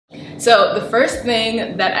So the first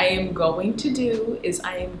thing that I am going to do is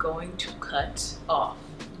I am going to cut off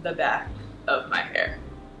the back of my hair.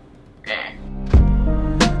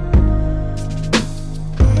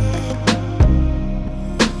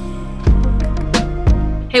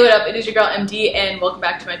 Hey, what up? It is your girl MD and welcome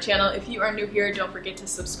back to my channel. If you are new here, don't forget to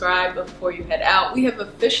subscribe before you head out. We have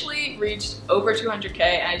officially reached over 200K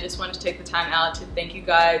and I just wanted to take the time out to thank you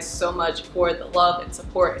guys so much for the love and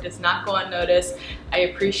support. It does not go unnoticed. I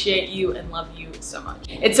appreciate you and love you so much.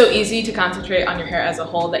 It's so easy to concentrate on your hair as a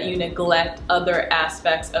whole that you neglect other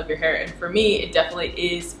aspects of your hair, and for me, it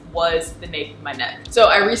definitely was the nape of my neck. So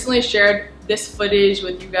I recently shared this footage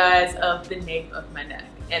with you guys of the nape of my neck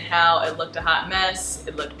and how it looked a hot mess,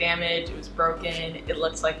 it looked damaged, it was broken, it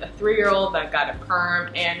looks like a 3-year-old that got a perm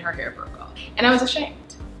and her hair broke off. And I was ashamed.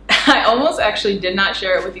 I almost actually did not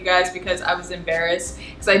share it with you guys because I was embarrassed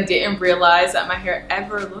because I didn't realize that my hair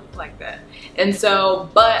ever looked like that. And so,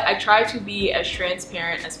 but I try to be as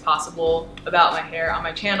transparent as possible about my hair on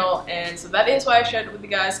my channel, and so that is why I shared it with you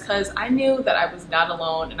guys, because I knew that I was not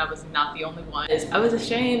alone and I was not the only one. I was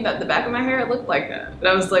ashamed that the back of my hair looked like that. And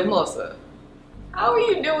I was like, Melissa, how are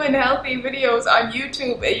you doing healthy videos on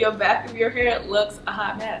YouTube and your back of your hair looks a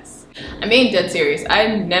hot mess? I mean, dead serious.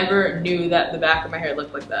 I never knew that the back of my hair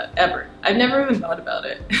looked like that, ever. I've never even thought about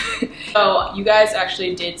it. So you guys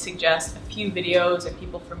actually did suggest a few videos and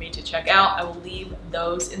people for me to check out. I will leave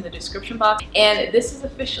those in the description box. And this is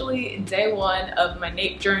officially day 1 of my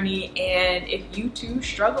nape journey. And if you too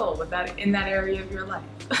struggle with that in that area of your life,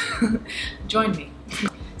 join me.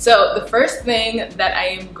 So the first thing that I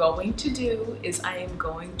am going to do is I am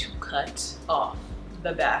going to cut off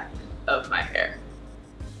the back of my hair.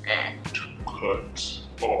 To cut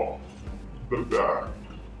off the back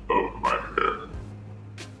of my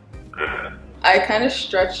hair. I kind of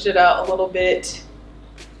stretched it out a little bit,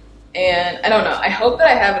 and I don't know, I hope that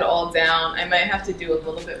I have it all down. I might have to do a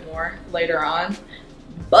little bit more later on,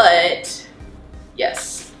 but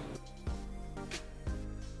yes.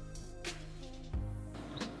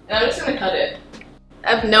 And I'm just gonna cut it.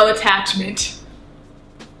 I have no attachment.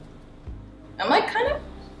 I'm like kind of,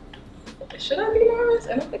 should I be nervous?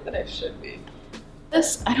 I don't think that I should be.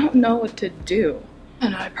 This, I don't know what to do. I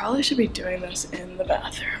don't know, I probably should be doing this in the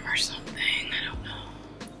bathroom or something. I don't know.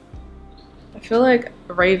 I feel like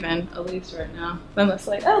Raven, at least right now. I'm just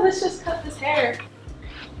like, oh, let's just cut this hair.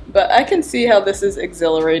 But I can see how this is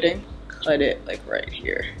exhilarating. Cut it like right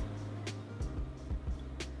here.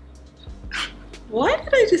 Why did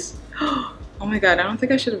I just, oh my God, I don't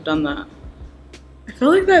think I should have done that. I feel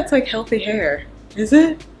like that's like healthy hair. Is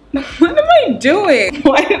it? What am I doing?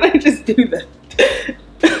 Why did I just do that?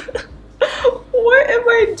 What am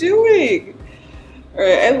I doing? All right,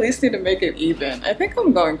 I at least need to make it even. I think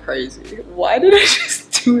I'm going crazy. Why did I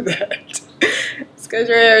just do that? It's because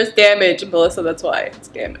your hair is damaged, Melissa, that's why it's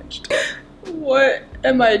damaged. What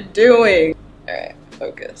am I doing? All right,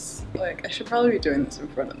 focus. Like, I should probably be doing this in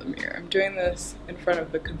front of the mirror. I'm doing this in front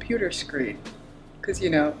of the computer screen because, you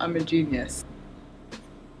know, I'm a genius.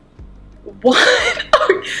 What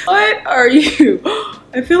are you?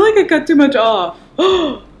 I feel like I cut too much off.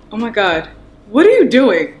 Oh my God. What are you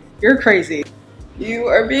doing? You're crazy. You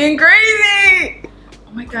are being crazy.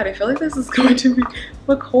 Oh my God, I feel like this is going to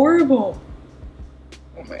look horrible.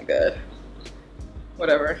 Oh my God.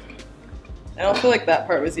 Whatever. I don't feel like that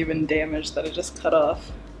part was even damaged that I just cut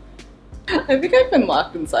off. I think I've been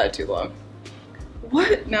locked inside too long.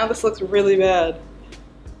 What? Now this looks really bad.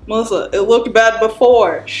 Melissa, it looked bad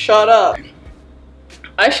before. Shut up.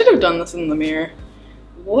 I should have done this in the mirror.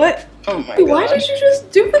 What? Oh my God. Why did you just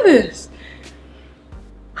do this?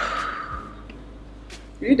 Are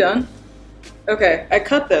you done? Okay, I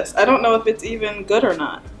cut this. I don't know if it's even good or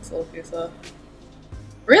not. So,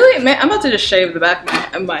 really? Man, I'm about to just shave the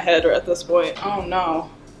back of my head at this point. Oh no.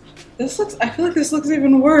 This looks, I feel like this looks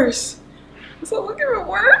even worse. Does it look even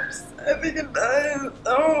worse? I think it does.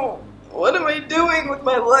 Oh, what am I doing with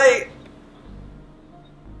my light?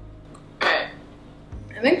 Okay.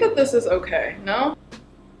 I think that this is okay, no?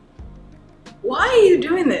 Why are you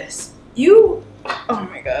doing this? Oh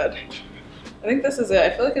my God. I think this is it.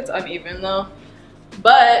 I feel like it's uneven though.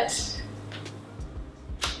 But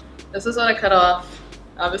this is what I cut off.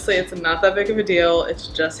 Obviously it's not that big of a deal. It's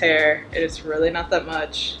just hair. It is really not that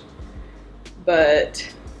much. But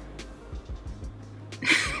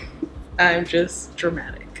I'm just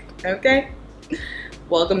dramatic, okay?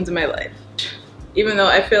 Welcome to my life. Even though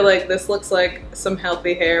I feel like this looks like some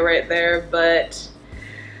healthy hair right there, but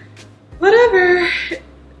whatever.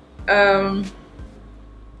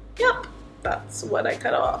 Yep, that's what I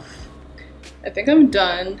cut off. I think I'm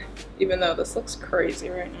done. even though this looks crazy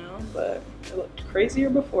right now, but it looked crazier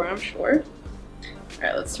before, I'm sure. All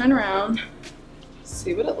right, let's turn around,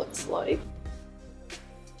 see what it looks like.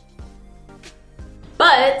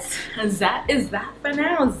 But that is that for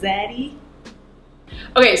now, Zaddy.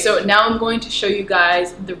 Okay, so now I'm going to show you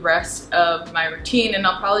guys the rest of my routine, and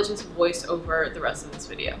I'll probably just voice over the rest of this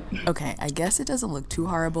video. Okay, I guess it doesn't look too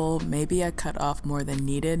horrible. Maybe I cut off more than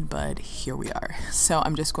needed, but here we are. So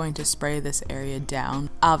I'm just going to spray this area down.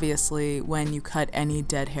 Obviously, when you cut any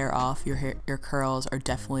dead hair off, your curls are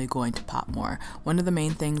definitely going to pop more. One of the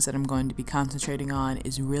main things that I'm going to be concentrating on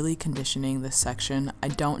is really conditioning this section. I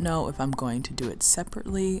don't know if I'm going to do it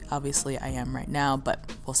separately. Obviously, I am right now,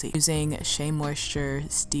 but we'll see. Using Shea Moisture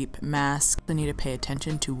Steep Mask. You need to pay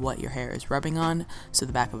attention to what your hair is rubbing on. So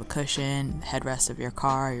the back of a cushion, the headrest of your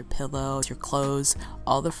car, your pillow, your clothes,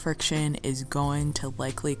 all the friction is going to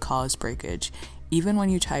likely cause breakage. Even when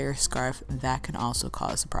you tie your scarf, that can also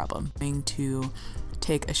cause a problem. I'm going to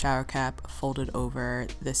take a shower cap, fold it over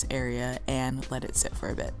this area, and let it sit for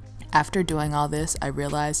a bit. After doing all this, I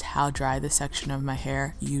realized how dry this section of my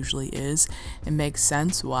hair usually is. It makes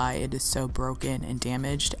sense why it is so broken and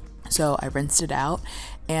damaged. So I rinsed it out,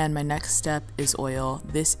 and my next step is oil.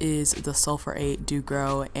 This is the Sulfur 8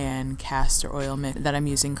 Regrow and castor oil mix that I'm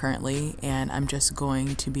using currently, and I'm just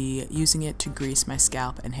going to be using it to grease my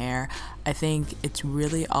scalp and hair. I think it's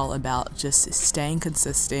really all about just staying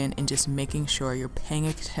consistent and just making sure you're paying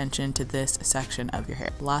attention to this section of your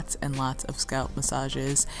hair. Lots and lots of scalp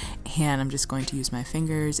massages, and I'm just going to use my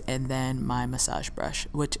fingers and then my massage brush,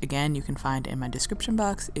 which again you can find in my description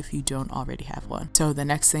box if you don't already have one. So the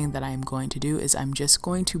next thing that I'm going to do is I'm just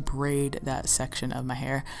going to braid that section of my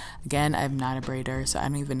hair. Again, I'm not a braider, so I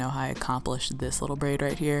don't even know how I accomplished this little braid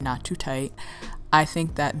right here, not too tight. I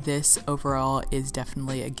think that this overall is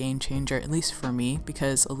definitely a game changer, at least for me,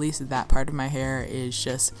 because at least that part of my hair is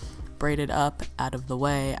just braided up out of the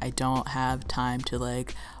way. I don't have time to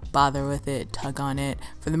like bother with it, tug on it.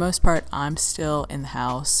 For the most part, I'm still in the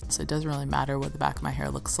house, so it doesn't really matter what the back of my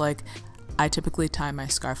hair looks like. I typically tie my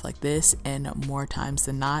scarf like this, and more times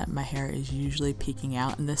than not, my hair is usually peeking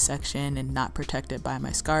out in this section and not protected by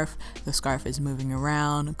my scarf. The scarf is moving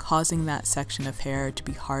around, causing that section of hair to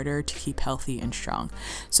be harder to keep healthy and strong.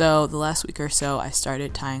 So the last week or so, I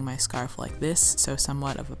started tying my scarf like this, so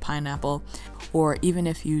somewhat of a pineapple. Or even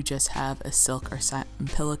if you just have a silk or satin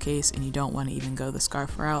pillowcase and you don't want to even go the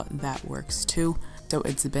scarf route, that works too. So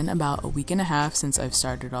it's been about a week and a half since I've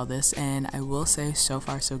started all this, and I will say so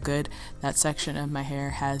far so good. That section of my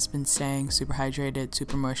hair has been staying super hydrated,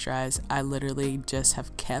 super moisturized. I literally just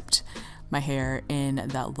have kept my hair in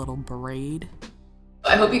that little braid.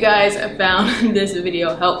 I hope you guys have found this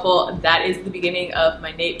video helpful. That is the beginning of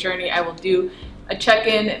my nape journey. I will do a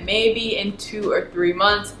check-in maybe in 2 or 3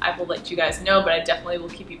 months. I will let you guys know, but I definitely will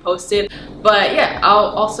keep you posted. But yeah, I'll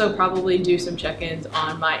also probably do some check-ins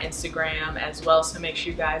on my Instagram as well, so make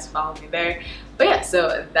sure you guys follow me there. But yeah,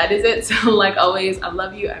 so that is it. So like always, I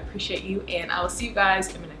love you, I appreciate you, and I will see you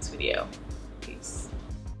guys in my next video. Peace.